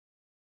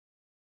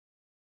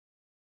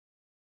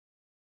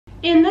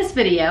In this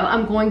video,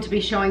 I'm going to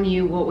be showing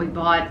you what we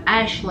bought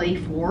Ashley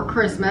for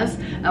Christmas.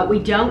 We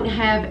don't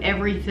have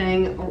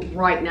everything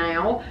right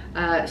now,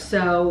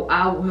 so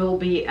I will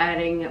be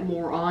adding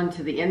more on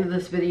to the end of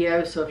this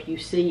video. So if you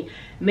see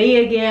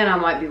me again, I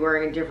might be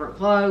wearing different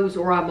clothes,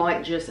 or I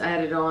might just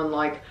add it on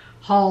like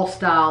haul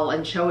style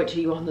and show it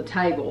to you on the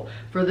table.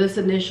 For this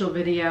initial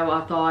video,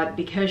 I thought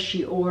because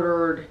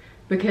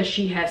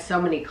she has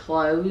so many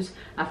clothes,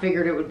 I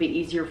figured it would be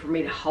easier for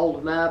me to hold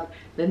them up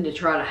than to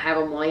try to have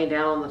them laying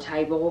down on the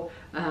table.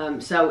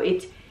 So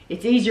it's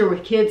easier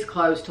with kids'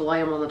 clothes to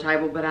lay them on the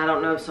table, but I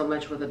don't know so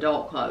much with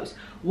adult clothes.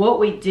 What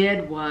we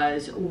did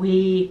was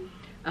we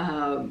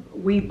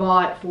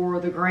bought for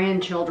the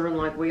grandchildren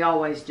like we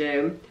always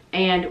do,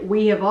 and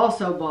we have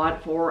also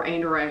bought for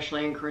Andrew,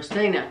 Ashley, and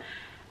Christina.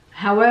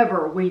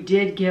 However, we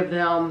did give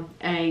them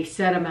a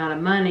set amount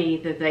of money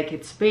that they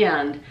could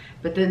spend,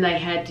 but then they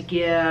had to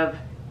give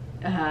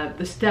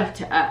the stuff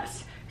to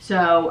us.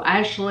 So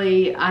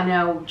Ashley, I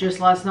know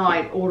just last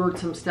night, ordered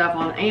some stuff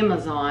on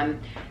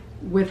Amazon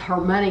with her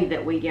money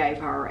that we gave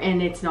her,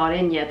 and it's not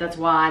in yet. That's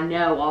why I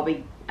know I'll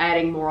be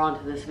adding more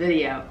onto this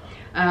video.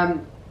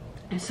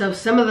 So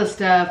some of the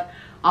stuff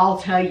I'll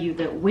tell you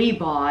that we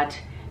bought,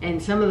 and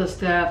some of the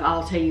stuff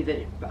I'll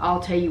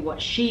tell you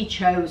what she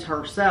chose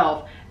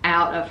herself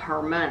out of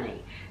her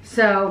money.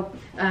 So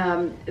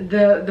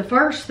the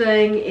first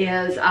thing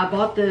is I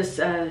bought this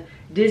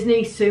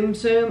Disney Tsum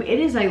Tsum. It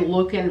is a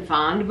look and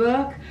find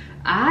book.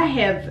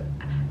 I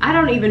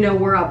don't even know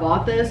where I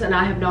bought this, and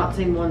I have not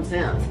seen one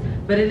since,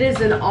 but it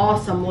is an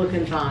awesome look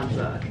and find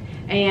book,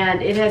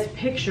 and it has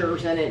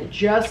pictures in it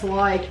just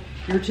like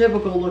your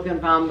typical look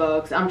and find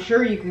books. I'm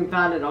sure you can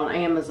find it on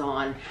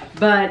Amazon,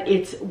 but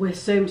it's with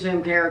Tsum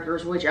Tsum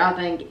characters, which I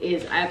think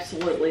is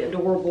absolutely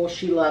adorable.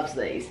 She loves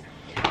these.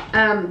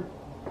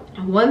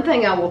 One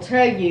thing I will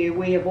tell you,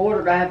 we have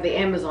ordered, I have the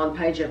Amazon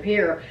page up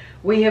here,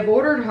 we have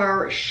ordered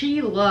her,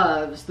 she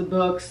loves the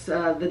books,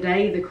 The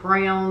Day the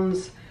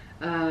Crowns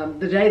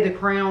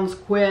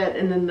Quit,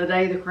 and then The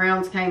Day the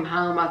Crowns Came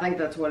Home. I think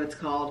that's what it's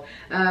called.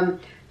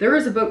 There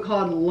is a book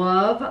called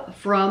Love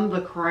from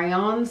the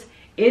Crayons.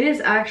 It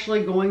is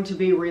actually going to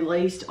be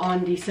released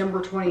on December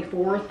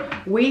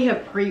 24th. We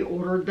have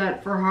pre-ordered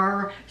that for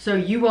her, so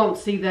you won't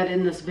see that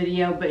in this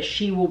video, but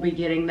she will be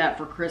getting that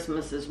for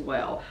Christmas as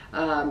well.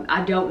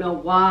 I don't know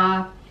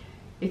why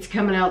it's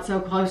coming out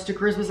so close to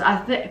Christmas.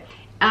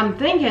 I'm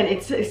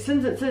thinking,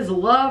 since it says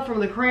Love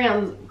from the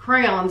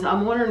Crayons,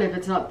 I'm wondering if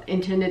it's not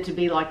intended to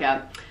be like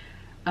a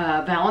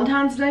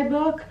Valentine's Day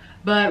book,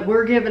 but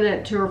we're giving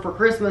it to her for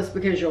Christmas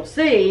because you'll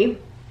see,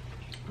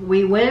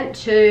 we went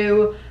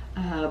to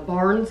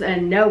Barnes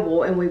and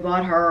Noble and we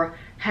bought her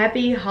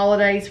Happy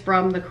Holidays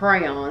from the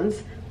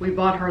Crayons. We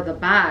bought her the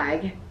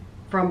bag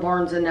from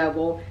Barnes and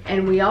Noble,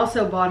 and we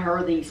also bought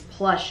her these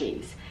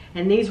plushies,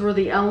 and these were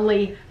the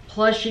only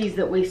plushies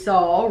that we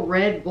saw,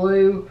 red,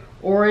 blue,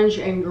 orange,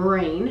 and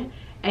green.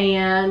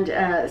 And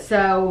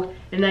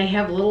and they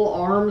have little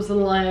arms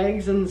and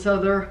legs, and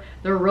so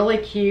they're really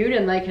cute,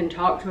 and they can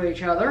talk to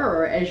each other,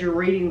 or as you're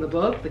reading the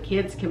book the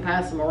kids can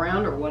pass them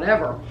around or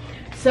whatever.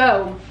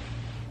 So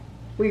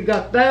we've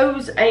got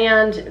those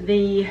and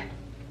the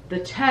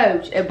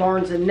tote at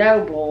Barnes &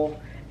 Noble.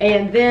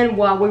 And then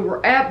while we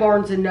were at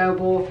Barnes &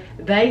 Noble,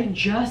 they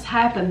just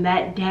happened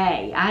that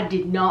day. I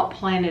did not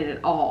plan it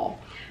at all.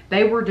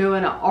 They were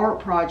doing an art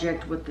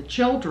project with the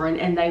children,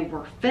 and they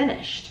were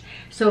finished.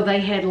 So they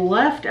had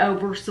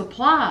leftover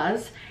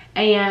supplies,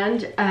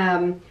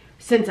 and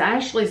since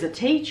Ashley's a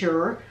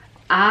teacher,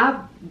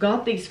 I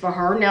got these for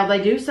her. Now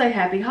they do say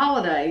Happy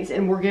Holidays,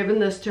 and we're giving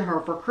this to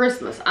her for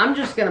Christmas. I'm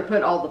just going to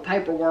put all the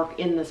paperwork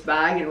in this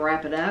bag and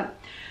wrap it up.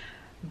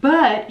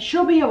 But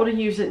she'll be able to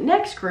use it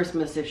next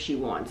Christmas if she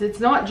wants. It's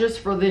not just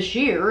for this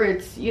year,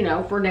 it's, you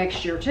know, for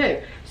next year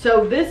too.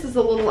 So this is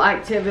a little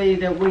activity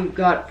that we've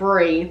got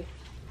free.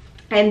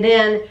 And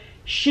then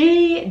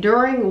she,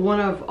 during one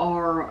of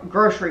our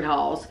grocery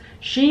hauls,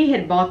 she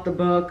had bought the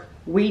book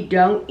We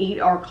Don't Eat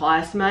Our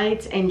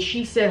Classmates, and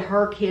she said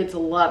her kids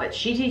love it.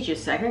 She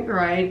teaches 2nd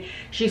grade.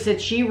 She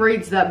said she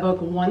reads that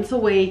book once a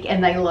week,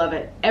 and they love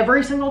it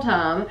every single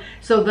time.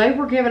 So they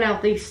were giving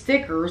out these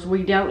stickers,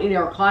 We Don't Eat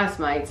Our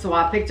Classmates, so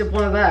I picked up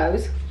one of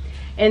those.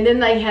 And then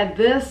they had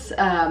this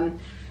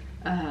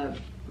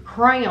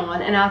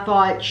crayon, and I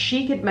thought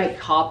she could make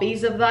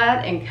copies of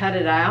that and cut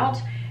it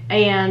out,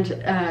 and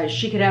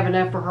she could have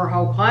enough for her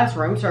whole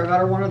classroom, so I got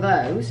her one of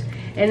those.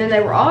 And then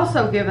they were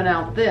also giving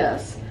out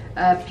this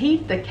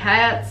Pete the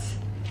Cat's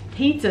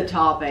pizza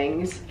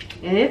toppings,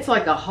 and it's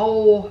like a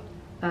whole,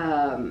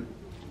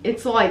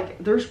 it's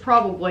like there's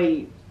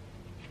probably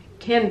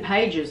 10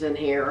 pages in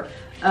here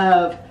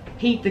of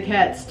Pete the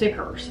Cat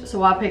stickers,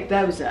 so I picked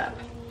those up.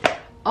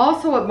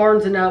 Also at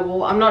Barnes &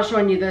 Noble, I'm not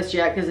showing you this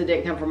yet because it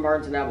didn't come from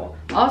Barnes & Noble.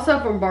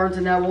 Also from Barnes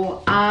 &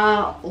 Noble,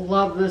 I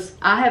love this.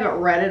 I haven't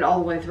read it all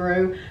the way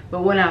through,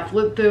 but when I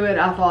flipped through it,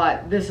 I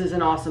thought this is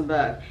an awesome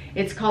book.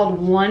 It's called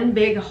One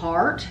Big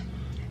Heart,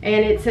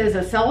 and it says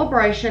a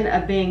celebration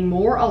of being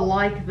more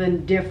alike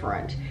than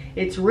different.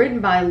 It's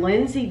written by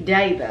Lindsay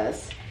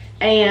Davis,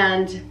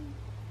 and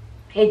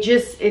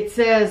it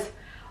says,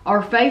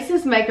 our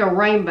faces make a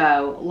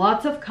rainbow,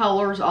 lots of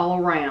colors all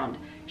around.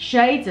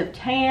 Shades of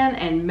tan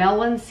and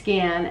melon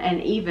skin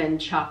and even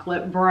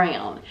chocolate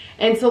brown.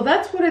 And so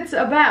that's what it's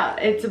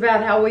about. It's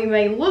about how we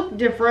may look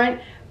different,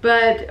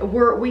 but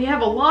we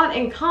have a lot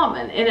in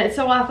common. And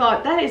so I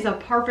thought that is a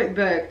perfect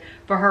book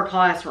for her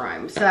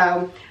classroom.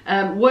 So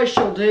what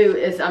she'll do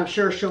is, I'm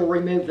sure she'll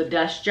remove the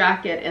dust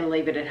jacket and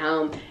leave it at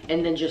home,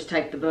 and then just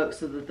take the book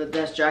so that the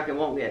dust jacket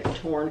won't get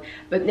torn.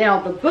 But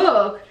now the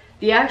book,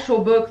 the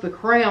actual book, The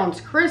Crayons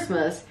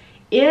Christmas,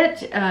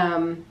 it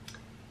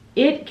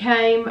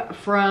came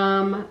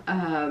from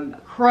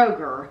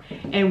Kroger,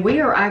 and we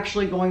are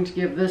actually going to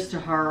give this to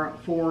her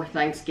for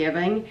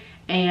Thanksgiving.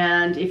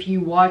 And if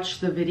you watch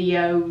the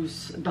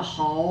videos,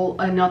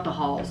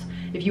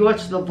 if you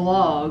watch the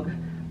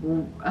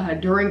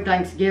vlog during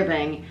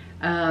Thanksgiving,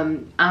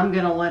 I'm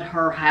gonna let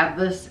her have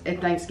this at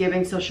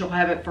Thanksgiving, so she'll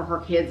have it for her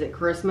kids at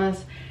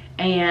Christmas.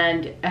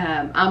 And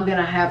I'm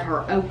gonna have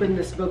her open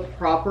this book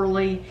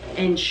properly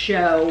and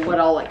show what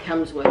all it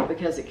comes with,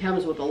 because it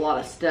comes with a lot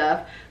of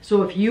stuff.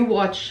 So if you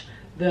watch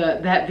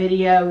that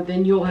video,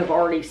 then you'll have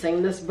already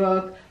seen this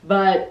book.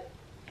 But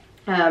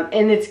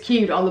and it's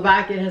cute. On the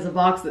back it has a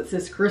box that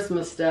says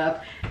Christmas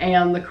stuff,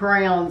 and the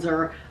crayons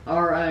are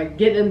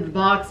getting in the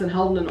box and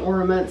holding an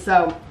ornament.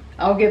 So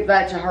I'll give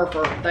that to her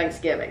for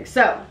Thanksgiving.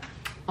 So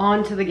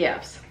on to the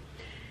gifts.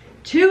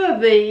 Two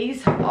of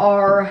these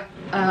are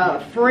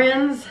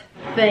Friends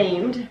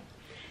themed,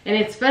 and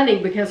it's funny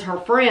because her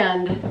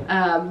friend,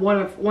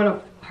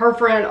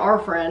 our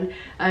friend,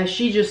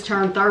 she just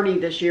turned 30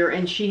 this year,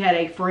 and she had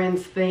a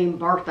Friends themed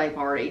birthday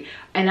party,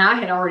 and I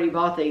had already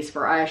bought these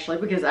for Ashley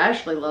because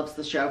Ashley loves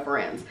the show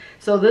Friends.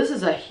 So this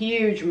is a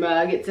huge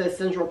mug. It says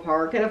Central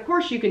Park, and of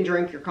course you can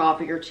drink your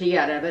coffee or tea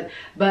out of it,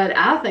 but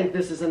I think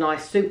this is a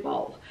nice soup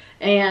bowl.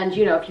 And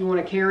you know, if you want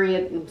to carry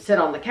it and sit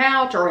on the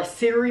couch, or a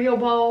cereal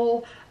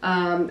bowl,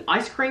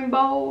 ice cream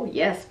bowl,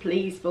 yes,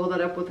 please fill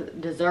that up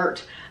with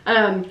dessert.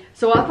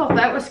 So I thought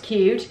that was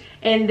cute.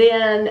 And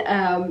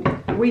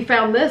then we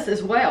found this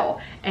as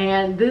well,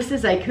 and this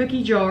is a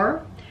cookie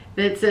jar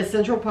that says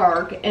Central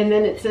Park, and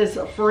then it says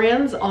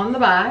Friends on the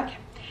back,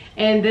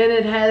 and then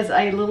it has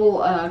a little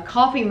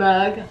coffee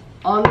mug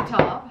on the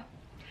top.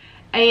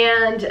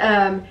 And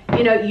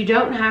you know, you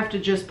don't have to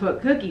just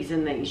put cookies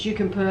in these. You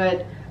can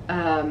put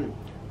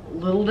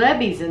Little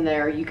Debbie's in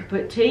there. You could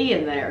put tea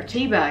in there,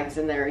 tea bags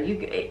in there.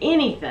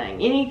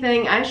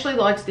 Anything. Ashley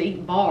likes to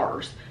eat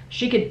bars.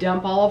 She could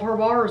dump all of her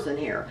bars in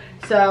here.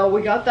 So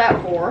we got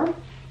that for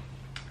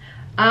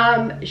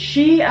her.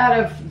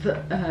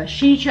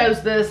 She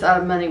chose this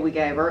out of money we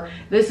gave her.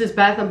 This is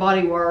Bath and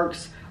Body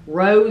Works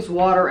Rose,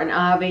 Water, and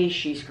Ivy.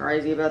 She's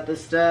crazy about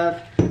this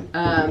stuff.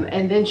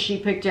 And then she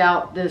picked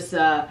out this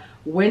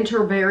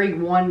Winterberry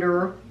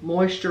Wonder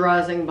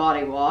Moisturizing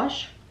Body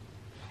Wash.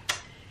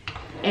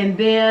 And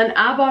then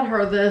I bought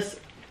her this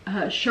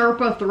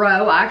Sherpa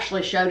Throw. I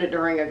actually showed it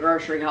during a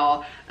grocery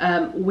haul.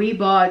 We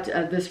bought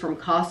this from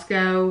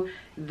Costco.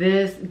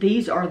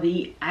 These are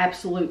the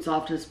absolute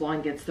softest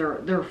blankets.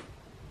 They're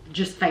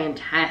just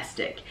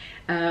fantastic.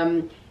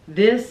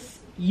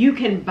 You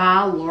can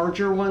buy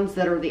larger ones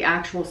that are the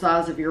actual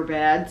size of your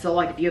bed. So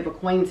like if you have a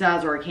queen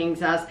size or a king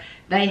size,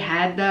 they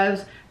had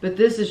those. But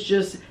this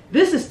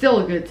is still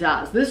a good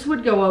size. This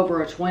would go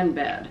over a twin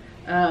bed.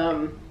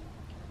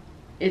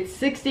 It's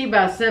 60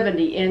 by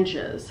 70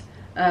 inches.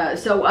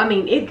 So, I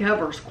mean, it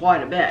covers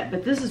quite a bit.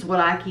 But this is what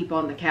I keep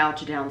on the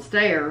couch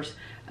downstairs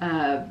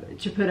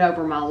to put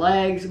over my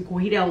legs.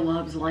 Guido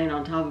loves laying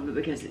on top of it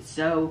because it's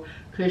so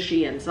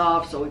cushy and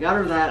soft. So we got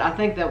her that. I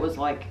think that was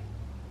like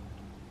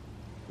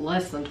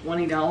less than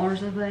 $20,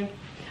 I think.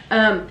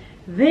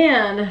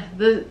 Then,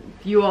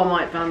 you all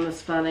might find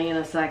this funny in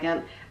a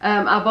second.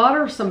 I bought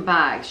her some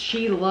bags.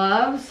 She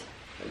loves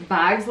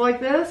bags like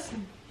this.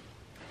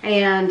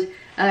 And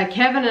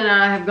Kevin and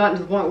I have gotten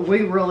to the point where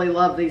we really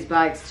love these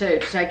bags too,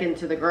 to take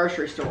into the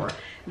grocery store.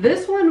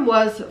 This one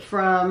was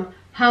from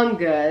Home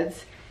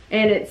Goods,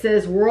 and it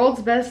says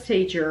World's Best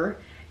Teacher,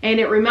 and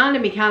it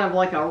reminded me kind of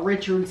like a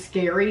Richard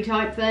Scarry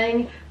type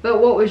thing.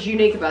 But what was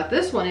unique about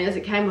this one is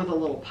it came with a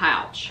little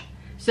pouch.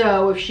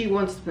 So if she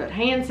wants to put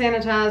hand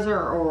sanitizer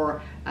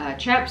or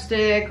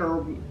chapstick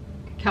or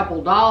a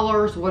couple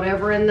dollars,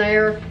 whatever in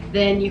there,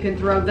 then you can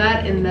throw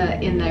that in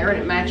there,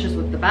 and it matches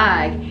with the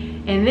bag.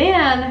 And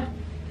then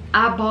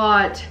I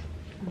bought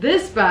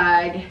this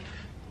bag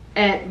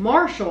at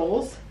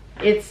Marshall's.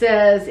 It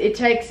says it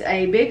takes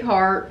a big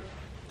heart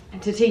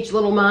to teach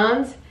little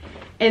minds.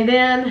 And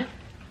then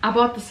I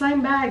bought the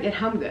same bag at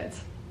Home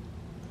Goods.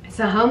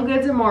 So Home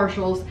Goods and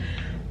Marshall's,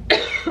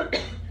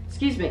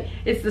 excuse me,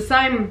 it's the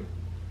same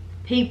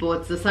people,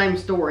 it's the same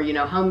store, you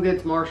know, Home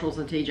Goods, Marshall's,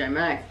 and TJ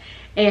Maxx.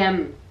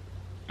 And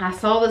I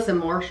saw this in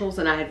Marshall's,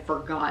 and I had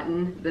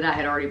forgotten that I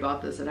had already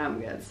bought this at Home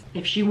Goods.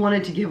 If she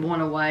wanted to give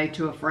one away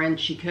to a friend,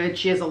 she could.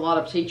 She has a lot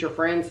of teacher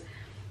friends.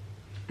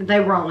 They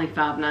were only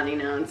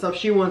 $5.99, so if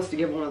she wants to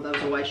give one of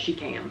those away, she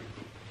can.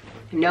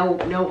 No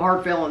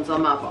hard feelings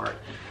on my part.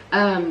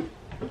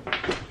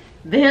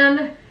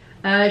 Then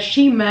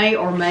she may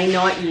or may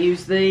not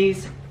use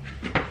these,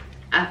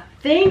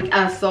 think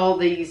I saw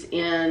these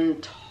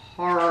in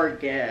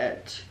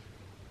Target.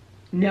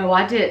 No,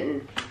 I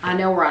didn't. I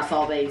know where I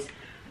saw these.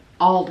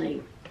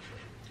 Aldi.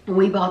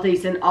 We bought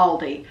these in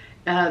Aldi.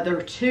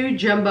 They're 2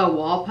 jumbo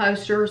wall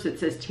posters. It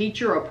says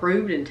teacher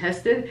approved and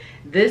tested.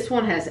 This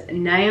one has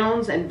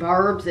nouns and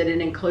verbs, and it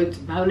includes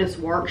bonus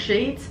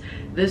worksheets.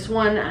 This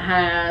one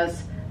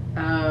has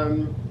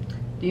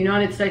the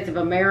United States of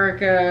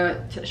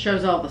America,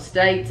 shows all the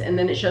states, and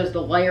then it shows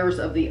the layers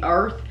of the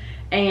earth,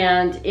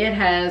 and it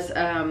has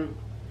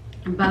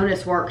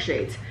bonus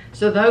worksheets.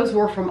 So those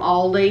were from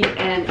Aldi,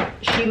 and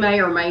she may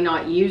or may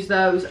not use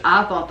those.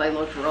 I thought they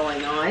looked really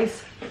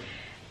nice.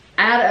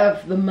 Out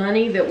of the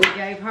money that we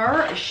gave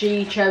her,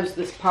 she chose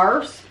this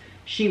purse.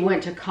 She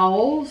went to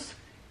Kohl's,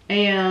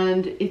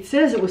 and it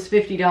says it was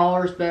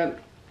 $50, but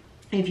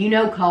if you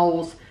know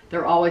Kohl's,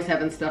 they're always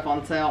having stuff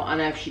on sale. I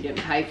know if she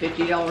didn't pay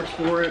 $50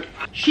 for it.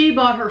 She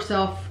bought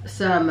herself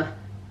some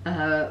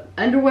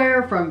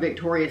underwear from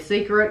Victoria's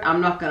Secret.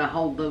 I'm not going to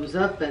hold those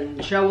up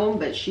and show them,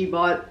 but she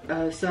bought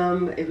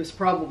some. It was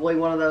probably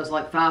one of those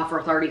like 5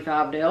 for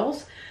 $35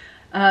 deals.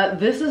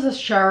 This is a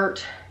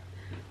shirt.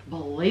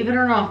 Believe it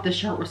or not, this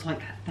shirt was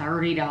like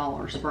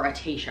 $30 for a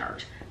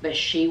t-shirt, but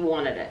she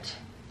wanted it.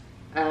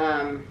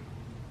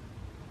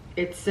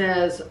 It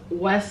says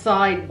West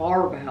Side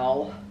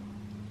Barbell,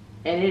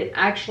 and it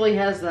actually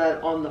has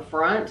that on the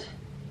front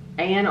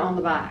and on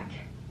the back.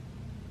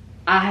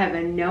 I have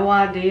no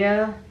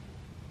idea.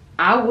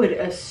 I would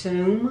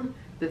assume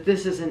that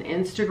this is an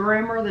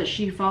Instagrammer that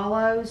she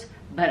follows,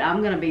 but I'm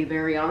going to be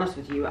very honest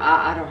with you.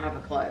 I don't have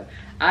a clue.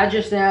 I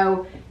just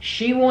know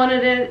she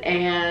wanted it,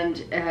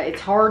 and it's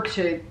hard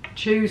to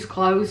choose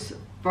clothes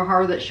for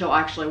her that she'll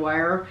actually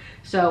wear.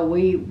 So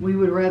we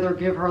would rather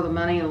give her the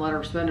money and let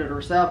her spend it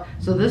herself.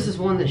 So this is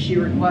one that she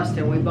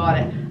requested. We bought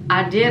it.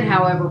 I did,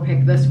 however,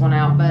 pick this one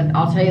out, but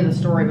I'll tell you the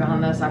story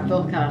behind this. I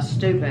feel kind of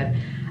stupid.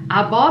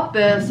 I bought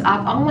this.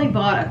 I've only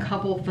bought a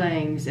couple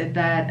things at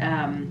that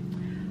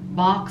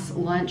box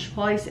lunch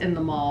place in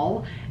the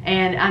mall,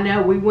 and I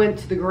know we went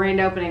to the grand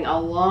opening a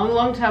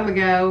long time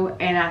ago,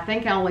 and I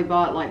think I only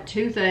bought like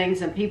 2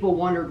 things, and people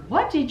wondered,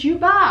 what did you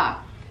buy?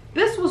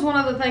 This was one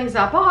of the things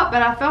I bought,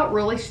 but I felt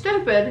really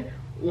stupid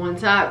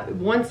once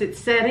it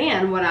set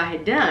in what I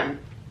had done.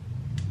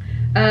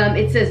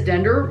 It says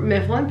Dunder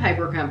Mifflin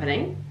Paper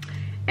Company,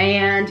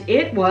 and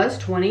it was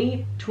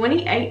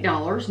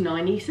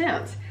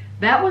 $28.90.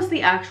 That was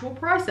the actual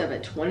price of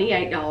it,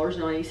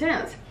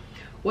 $28.90.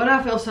 What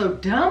I feel so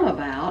dumb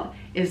about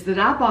is that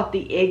I bought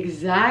the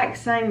exact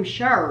same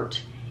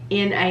shirt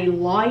in a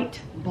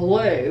light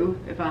blue.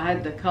 If I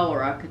had the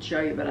color, I could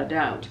show you, but I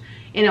don't.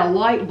 In a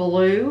light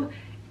blue.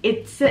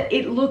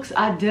 It looks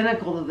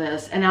identical to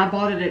this, and I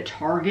bought it at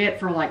Target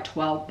for like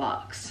 12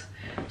 bucks.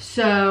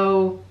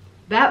 So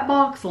that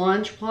box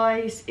lunch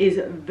place is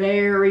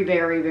very,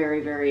 very,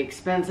 very, very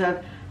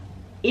expensive.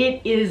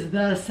 It is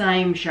the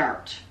same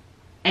shirt,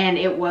 and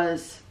it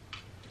was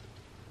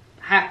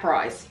half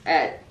price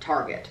at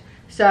Target.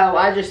 So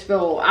I just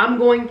feel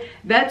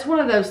that's one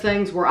of those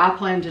things where I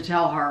plan to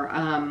tell her,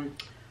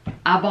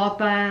 I bought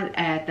that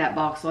at that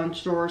box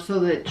lunch store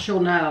so that she'll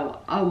know,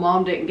 oh,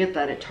 Mom didn't get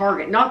that at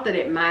Target. Not that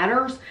it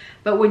matters,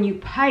 but when you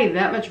pay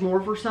that much more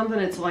for something,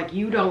 it's like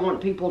you don't want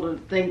people to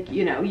think,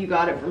 you know, you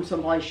got it from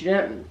someplace you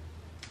didn't.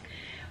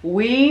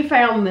 We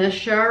found this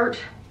shirt,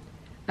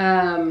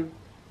 and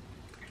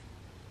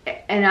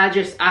I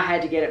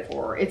had to get it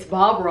for her. It's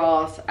Bob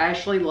Ross.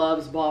 Ashley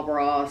loves Bob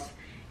Ross.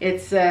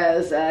 It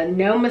says,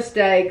 no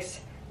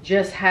mistakes,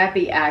 just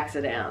happy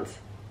accidents.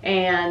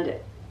 And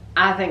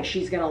I think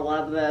she's going to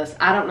love this.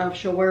 I don't know if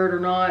she'll wear it or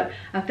not.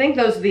 I think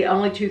those are the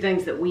only 2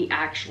 things that we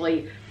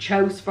actually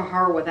chose for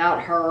her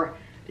without her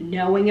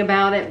knowing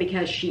about it,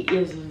 because she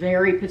is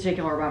very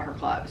particular about her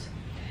clothes.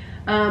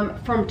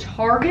 From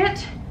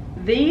Target,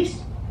 these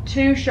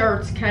 2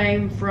 shirts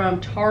came from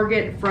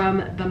Target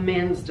from the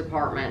men's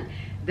department.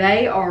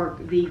 They are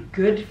the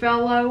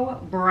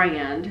Goodfellow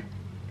brand.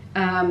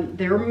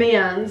 They're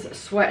men's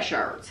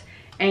sweatshirts.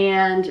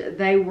 And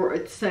they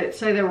were, say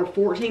they were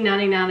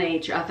 $14.99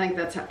 each. I think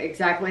that's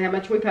exactly how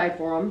much we paid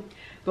for them.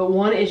 But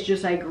one is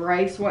just a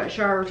gray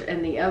sweatshirt,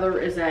 and the other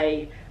is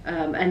a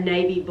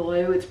navy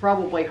blue. It's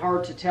probably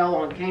hard to tell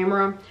on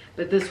camera,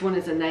 but this one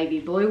is a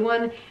navy blue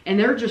one. And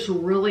they're just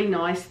really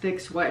nice, thick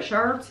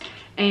sweatshirts.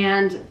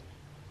 And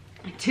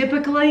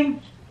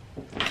typically,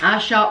 I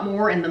shop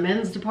more in the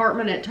men's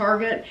department at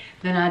Target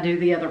than I do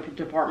the other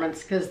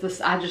departments, because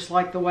I just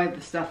like the way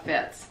the stuff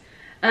fits.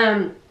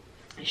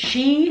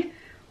 She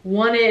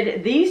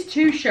wanted these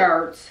 2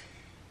 shirts.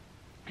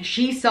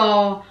 She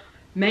saw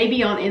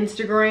maybe on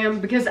Instagram,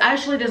 because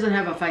Ashley doesn't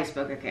have a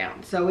Facebook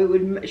account,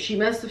 so she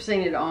must have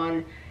seen it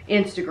on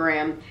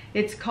Instagram.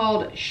 It's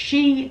called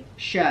She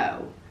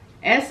Show,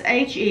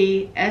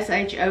 SHESHOW,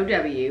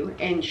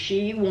 and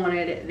she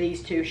wanted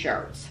these 2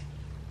 shirts.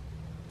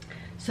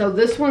 So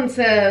this one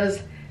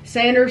says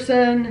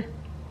Sanderson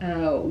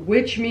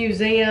Witch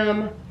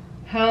Museum,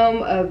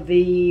 home of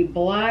the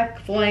black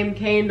flame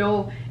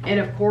candle. And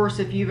of course,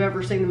 if you've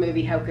ever seen the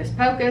movie Hocus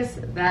Pocus,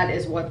 that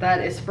is what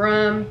that is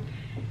from.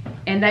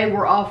 And they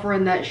were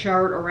offering that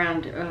shirt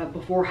around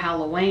before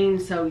Halloween,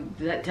 so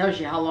that tells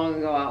you how long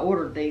ago I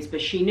ordered these.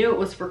 But she knew it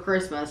was for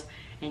Christmas,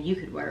 and you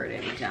could wear it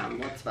anytime,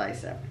 let's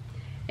face it.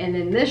 And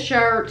then this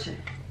shirt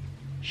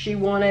she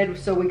wanted,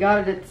 so we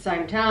got it at the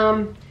same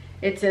time.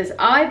 It says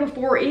I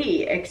before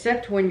E,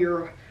 except when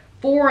your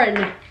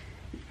foreign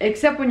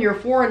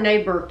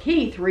neighbor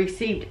Keith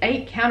received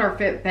 8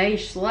 counterfeit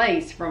beige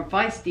sleighs from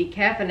feisty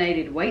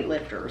caffeinated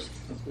weightlifters.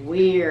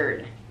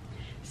 Weird.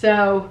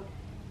 So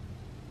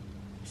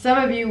some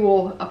of you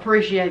will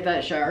appreciate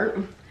that shirt.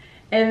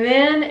 And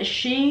then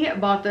she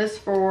bought this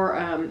for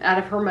out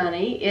of her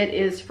money. It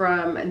is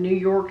from New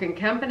York and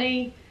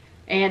Company.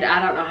 And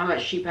I don't know how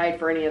much she paid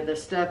for any of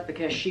this stuff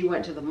because she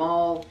went to the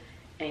mall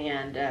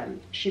and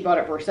she bought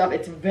it for herself.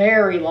 It's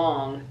very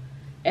long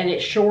and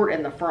it's short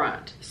in the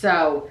front.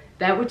 So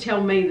that would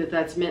tell me that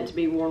that's meant to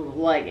be worn with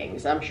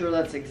leggings. I'm sure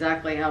that's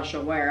exactly how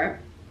she'll wear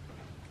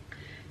it.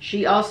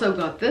 She also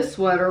got this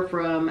sweater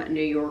from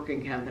New York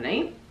and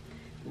Company.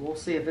 We'll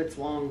see if it's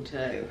long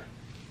too.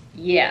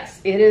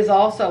 Yes, it is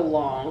also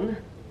long,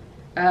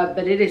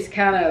 but it is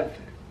kind of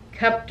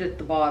cupped at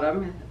the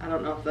bottom. I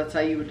don't know if that's how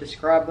you would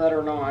describe that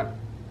or not.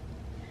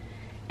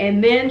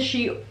 And then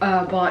she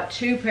bought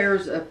 2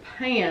 pairs of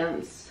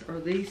pants, or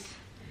these.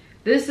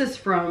 This is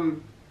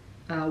from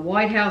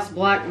White House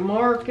Black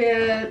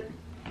Market,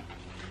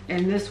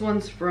 and this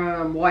one's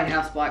from White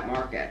House Black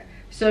Market.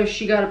 So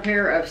she got a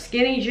pair of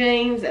skinny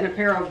jeans and a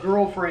pair of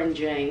girlfriend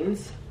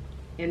jeans,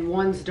 and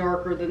one's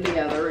darker than the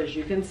other, as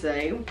you can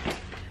see.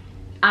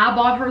 I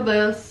bought her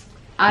this.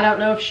 I don't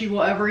know if she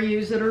will ever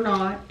use it or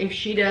not. If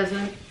she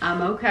doesn't,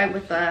 I'm okay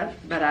with that,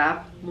 but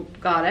I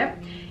got it.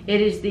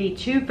 It is the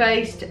Too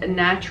Faced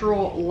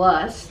Natural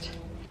Lust.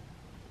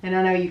 And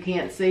I know you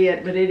can't see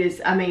it, but it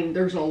is, I mean,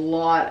 there's a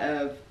lot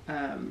of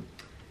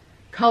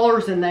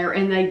colors in there,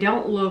 and they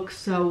don't look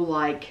so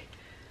like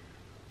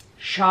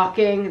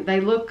shocking. They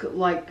look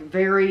like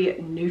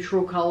very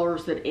neutral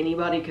colors that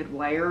anybody could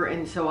wear,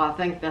 and so I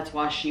think that's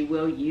why she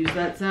will use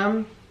that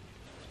some.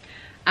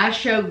 I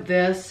showed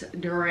this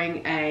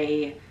during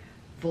a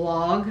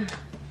vlog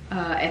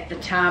at the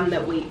time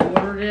that we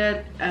ordered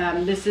it.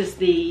 This is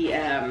the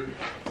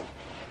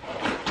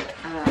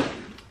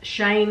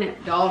Shane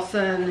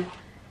Dawson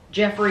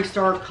Jeffree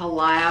Star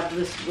collab.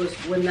 This was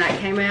when that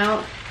came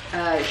out.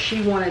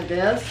 She wanted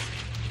this.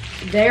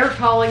 They're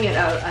calling it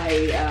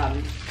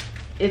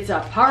it's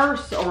a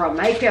purse or a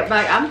makeup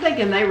bag. I'm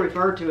thinking they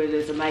refer to it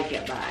as a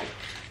makeup bag,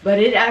 but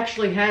it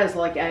actually has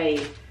like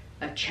a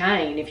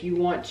chain if you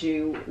want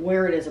to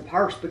wear it as a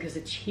purse because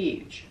it's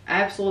huge,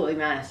 absolutely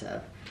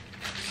massive.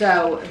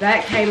 So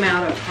that came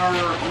out of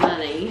her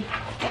money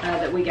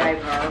that we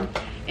gave her.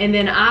 And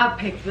then I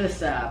picked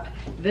this up.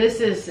 This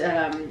is,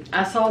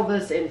 I saw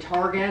this in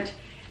Target,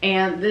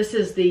 and this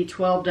is the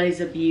 12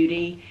 Days of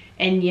Beauty.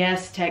 And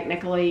yes,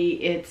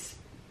 technically it's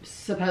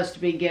supposed to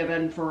be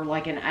given for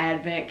like an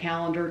advent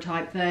calendar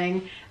type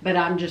thing, but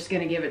I'm just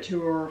gonna give it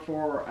to her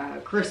for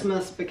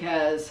Christmas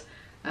because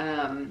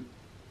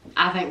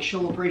I think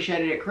she'll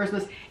appreciate it at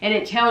Christmas. And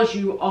it tells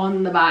you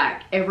on the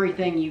back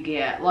everything you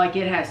get. Like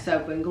it has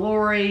Soap and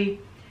Glory,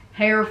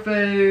 Hair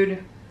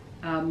Food,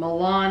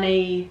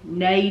 Milani,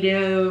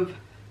 Native,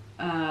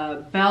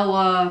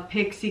 Bella,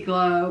 Pixie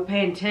Glow,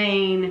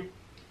 Pantene,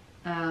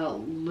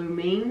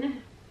 Lumine.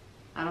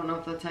 I don't know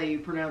if that's how you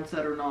pronounce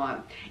that or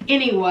not.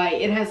 Anyway,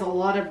 it has a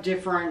lot of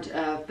different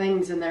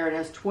things in there. It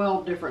has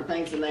 12 different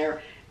things in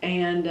there.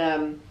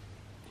 And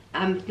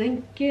I'm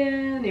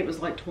thinking it was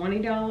like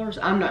 $20.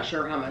 I'm not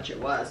sure how much it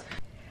was.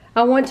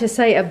 I want to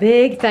say a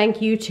big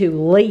thank you to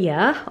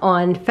Leah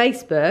on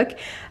Facebook.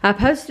 I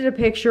posted a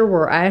picture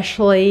where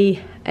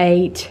Ashley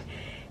ate,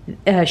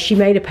 she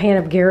made a pan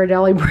of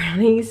Ghirardelli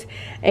brownies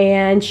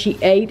and she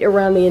ate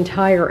around the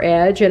entire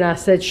edge, and I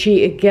said,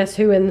 guess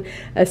who, and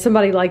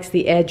somebody likes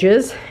the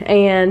edges,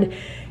 and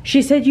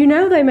she said, you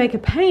know, they make a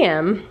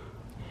pan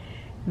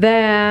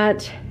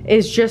that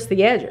is just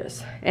the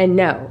edges. And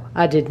no,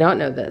 I did not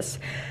know this.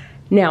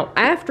 Now,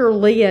 after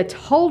Leah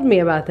told me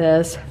about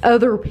this,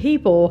 other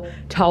people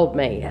told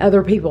me.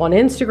 Other people on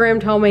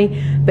Instagram told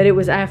me, but it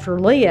was after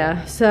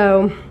Leah.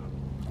 So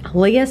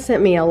Leah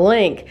sent me a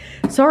link.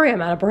 Sorry, I'm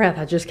out of breath.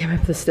 I just came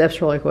up the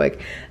steps really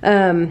quick.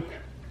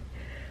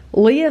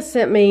 Leah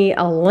sent me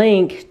a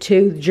link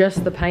to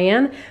just the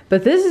pan,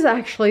 but this is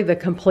actually the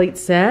complete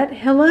set.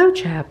 Hello,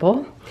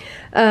 Chapel.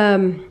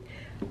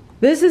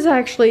 This is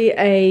actually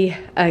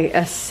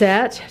a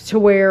set to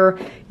where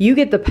you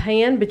get the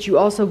pan, but you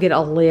also get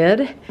a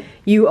lid.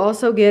 You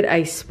also get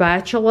a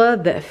spatula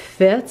that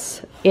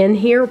fits in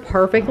here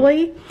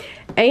perfectly.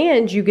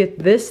 And you get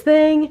this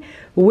thing,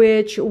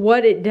 which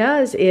what it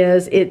does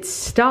is it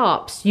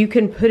stops. You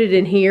can put it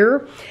in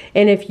here.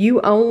 And if you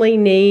only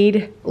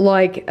need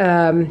like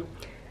a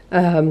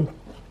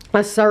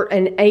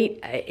certain 8,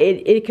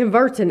 it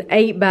converts an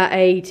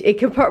 8x8,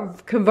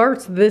 it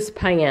converts this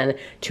pan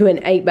to an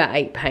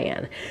 8x8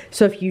 pan.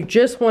 So if you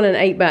just want an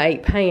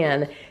 8x8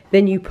 pan,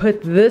 then you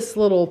put this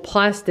little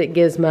plastic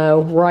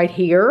gizmo right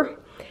here,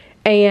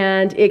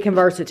 and it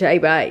converts it to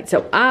 8x8.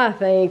 So I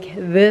think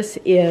this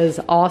is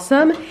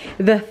awesome.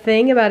 The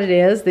thing about it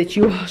is that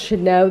you all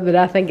should know that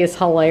I think is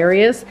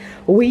hilarious.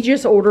 We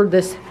just ordered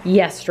this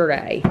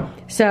yesterday.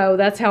 So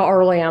that's how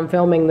early I'm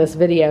filming this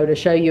video, to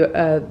show you,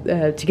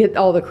 to get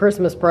all the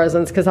Christmas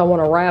presents, because I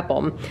want to wrap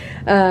them.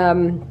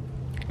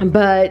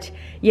 But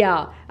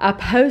yeah, I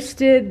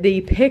posted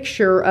the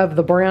picture of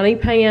the brownie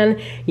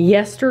pan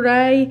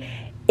yesterday.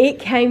 It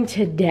came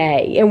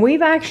today, and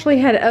we've actually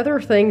had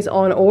other things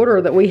on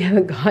order that we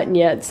haven't gotten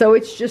yet. So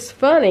it's just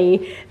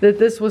funny that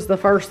this was the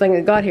first thing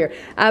that got here.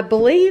 I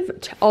believe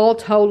all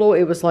total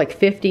it was like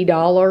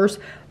 $50,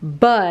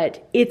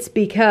 but it's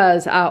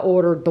because I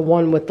ordered the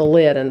one with the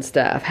lid and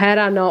stuff. Had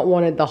I not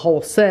wanted the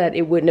whole set,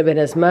 it wouldn't have been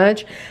as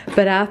much.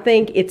 But I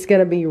think it's going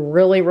to be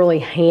really, really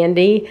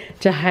handy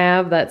to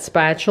have that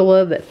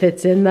spatula that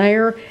fits in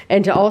there,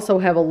 and to also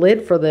have a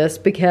lid for this,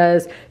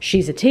 because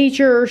she's a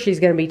teacher.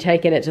 She's going to be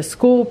taking it to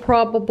school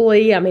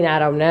probably. I mean, I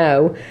don't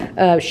know.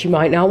 She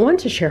might not want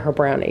to share her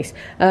brownies.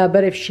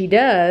 But if she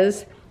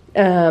does,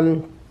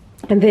 and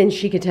then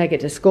she could take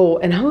it to school.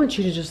 And I want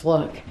you to just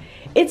look.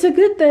 It's a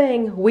good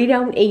thing we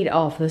don't eat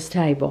off this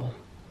table.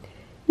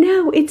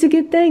 No, it's a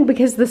good thing,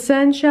 because the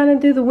sun's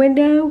shining through the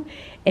window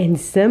and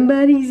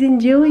somebody's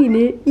enjoying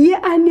it.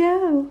 Yeah, I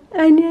know,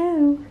 I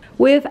know.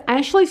 With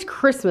Ashley's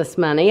Christmas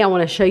money, I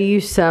want to show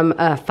you some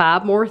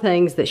 5 more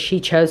things that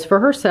she chose for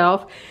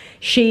herself.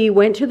 She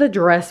went to the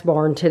dress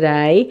barn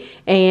today,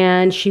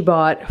 and she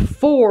bought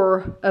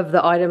 4 of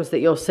the items that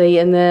you'll see,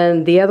 and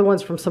then the other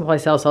ones from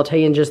someplace else I'll tell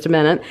you in just a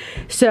minute.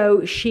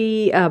 So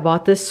she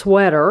bought this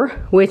sweater,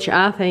 which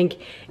I think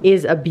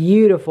is a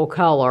beautiful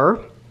color,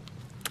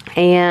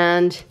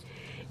 and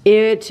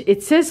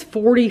it says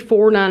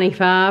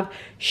 $44.95.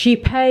 She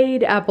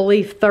paid, I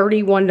believe,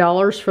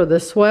 $31 for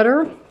this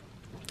sweater.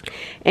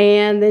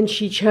 And then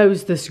she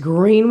chose this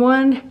green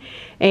one,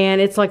 and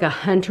it's like a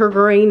hunter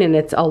green, and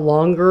it's a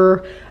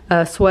longer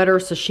sweater,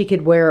 so she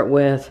could wear it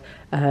with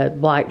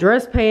black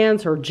dress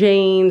pants or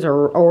jeans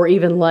or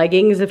even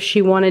leggings if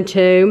she wanted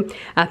to.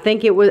 I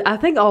think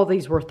all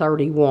these were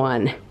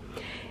 $31.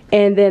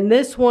 And then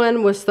this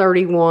one was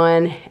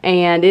 $31,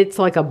 and it's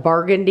like a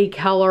burgundy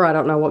color. I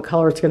don't know what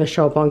color it's going to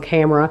show up on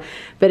camera,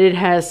 but it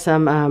has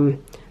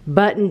some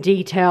button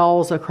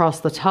details across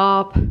the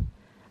top,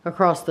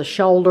 across the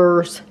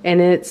shoulders,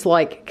 and it's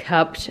like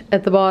cupped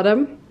at the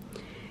bottom.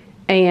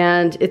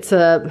 And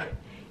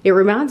it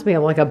reminds me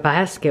of like a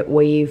basket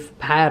weave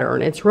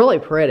pattern. It's really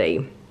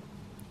pretty.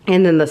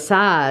 And then the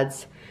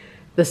sides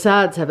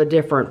have a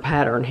different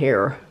pattern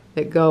here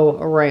that go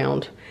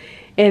around.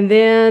 And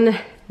then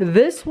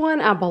this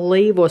one, I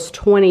believe, was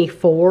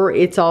 $24.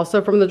 It's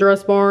also from the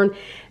Dress Barn.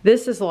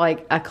 This is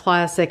like a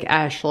classic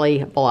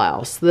Ashley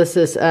blouse. This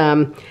is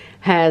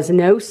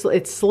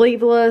it's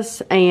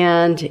sleeveless,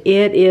 and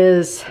it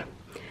is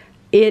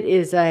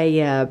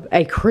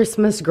a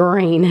Christmas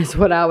green is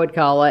what I would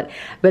call it.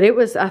 But it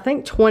was, I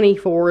think,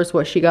 $24 is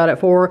what she got it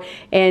for.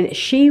 And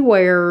she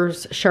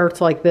wears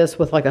shirts like this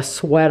with like a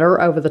sweater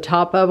over the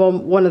top of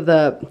them. One of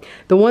the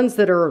ones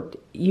that are,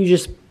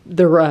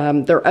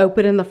 they're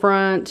open in the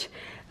front.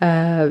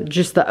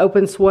 Just the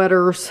open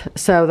sweaters,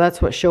 so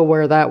that's what she'll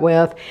wear that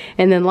with.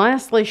 And then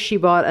lastly, she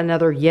bought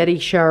another Yeti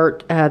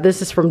shirt.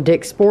 This is from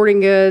Dick's Sporting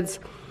Goods.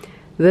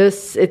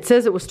 It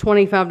says it was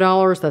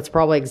 $25. That's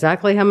probably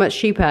exactly how much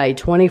she paid,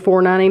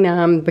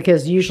 $24.99,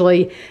 because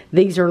usually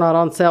these are not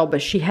on sale.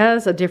 But she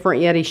has a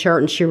different Yeti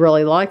shirt and she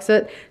really likes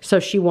it, so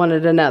she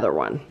wanted another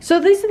one. So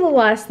these are the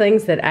last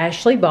things that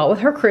Ashley bought with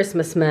her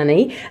Christmas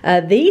money.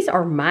 These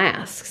are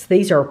masks.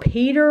 These are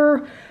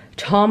Peter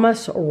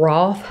Thomas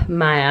Roth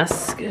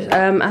masks.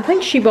 I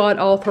think she bought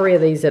all 3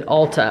 of these at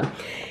Ulta.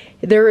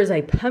 There is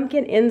a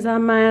pumpkin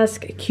enzyme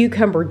mask,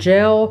 cucumber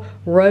gel,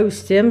 rose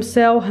stem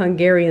cell,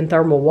 Hungarian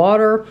thermal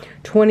water,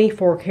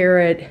 24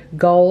 karat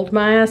gold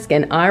mask,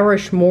 and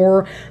Irish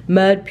Moor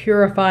mud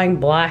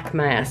purifying black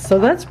mask. So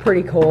that's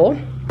pretty cool.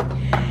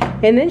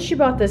 And then she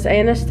bought this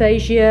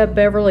Anastasia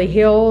Beverly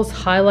Hills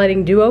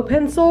highlighting duo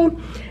pencil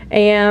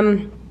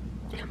and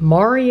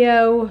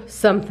Mario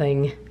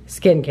something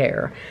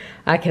skincare.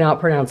 I cannot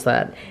pronounce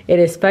that. It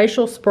is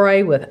facial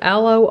spray with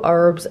aloe,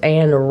 herbs,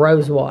 and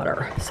rose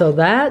water. So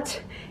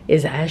that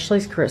is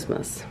Ashley's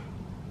Christmas.